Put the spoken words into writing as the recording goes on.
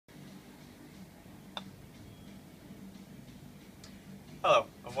Hello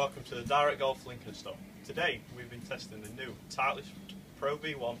and welcome to the Direct Golf Lincoln store. Today we've been testing the new Titleist Pro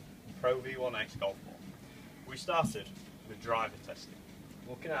V1 and Pro V1X golf ball. We started with driver testing,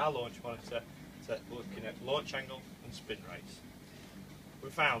 looking at our launch monitor, looking at launch angle and spin rates. We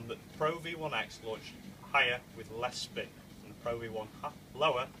found that the Pro V1X launched higher with less spin and the Pro V1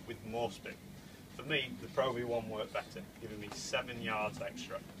 lower with more spin. For me, the Pro V1 worked better, giving me 7 yards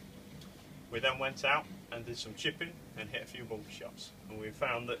extra. We then went out and did some chipping and hit a few bunker shots, and we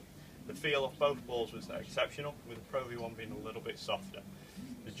found that the feel of both balls was exceptional, with the Pro V1 being a little bit softer.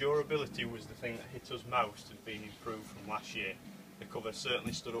 The durability was the thing that hit us most, as being improved from last year. The cover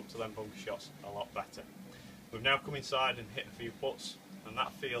certainly stood up to them bunker shots a lot better. We've now come inside and hit a few putts, and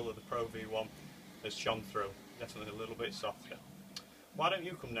that feel of the Pro V1 has shone through, definitely a little bit softer. Why don't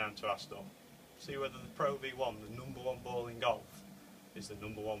you come down to our store, see whether the Pro V1, the #1 ball in golf, is the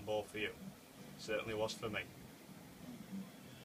 #1 ball for you? Certainly was for me.